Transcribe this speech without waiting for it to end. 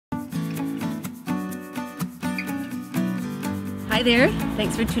Hi there,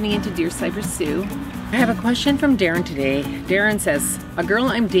 thanks for tuning in to Dear Sybersue. I have a question from Darren today. Darren says, a girl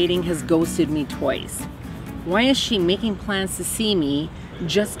I'm dating has ghosted me twice. Why is she making plans to see me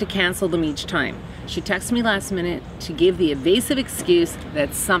just to cancel them each time? She texted me last minute to give the evasive excuse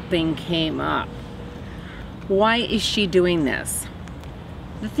that something came up. Why is she doing this?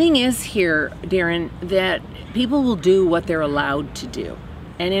 The thing is here, Darren, that people will do what they're allowed to do.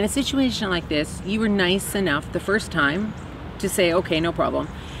 And in a situation like this, you were nice enough the first time to say, okay, no problem.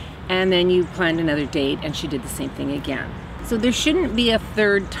 And then you planned another date and she did the same thing again. So there shouldn't be a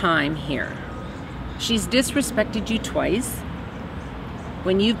third time here. She's disrespected you twice.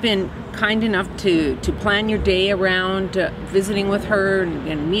 When you've been kind enough to plan your day around visiting with her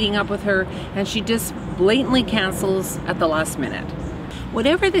and meeting up with her, and she just blatantly cancels at the last minute.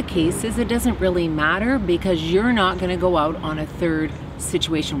 Whatever the case is, it doesn't really matter because you're not going to go out on a third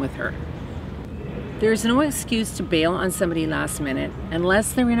situation with her. There's no excuse to bail on somebody last minute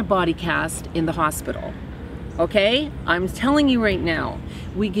unless they're in a body cast in the hospital. Okay? I'm telling you right now,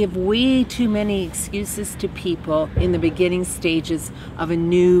 we give way too many excuses to people in the beginning stages of a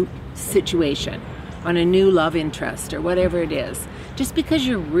new situation, on a new love interest or whatever it is. Just because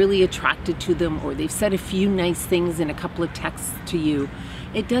you're really attracted to them or they've said a few nice things in a couple of texts to you,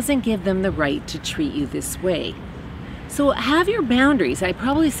 it doesn't give them the right to treat you this way. So have your boundaries. I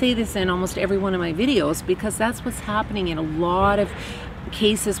probably say this in almost every one of my videos because that's what's happening in a lot of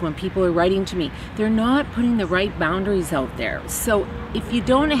cases when people are writing to me. They're not putting the right boundaries out there. So if you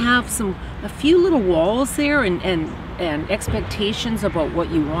don't have a few little walls there and expectations about what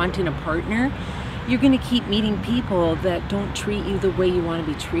you want in a partner, you're going to keep meeting people that don't treat you the way you want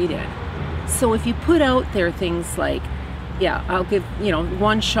to be treated. So if you put out there things like, yeah, I'll give,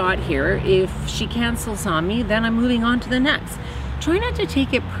 one shot here. If she cancels on me, then I'm moving on to the next. Try not to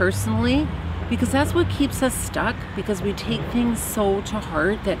take it personally because that's what keeps us stuck, because we take things so to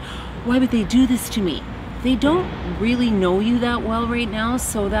heart that, why would they do this to me? They don't really know you that well right now,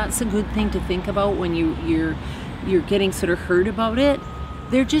 so that's a good thing to think about when you're getting sort of hurt about it.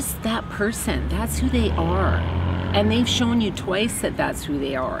 They're just that person. That's who they are. And they've shown you twice that that's who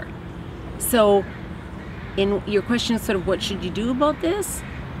they are. So in your question is sort of what should you do about this?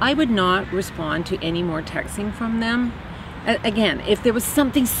 I would not respond to any more texting from them. Again, if there was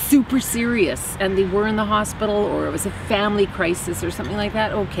something super serious and they were in the hospital or it was a family crisis or something like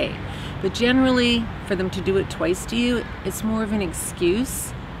that, okay. But generally, for them to do it twice to you, it's more of an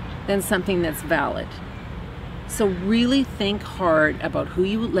excuse than something that's valid. So really think hard about who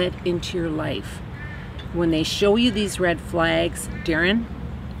you let into your life. When they show you these red flags, Darren,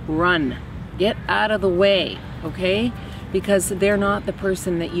 run. Get out of the way, okay? Because they're not the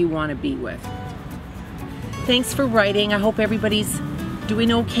person that you want to be with. Thanks for writing. I hope everybody's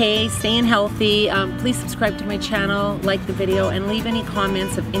doing okay, staying healthy. Please subscribe to my channel, like the video, and leave any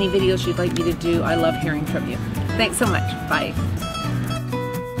comments of any videos you'd like me to do. I love hearing from you. Thanks so much. Bye.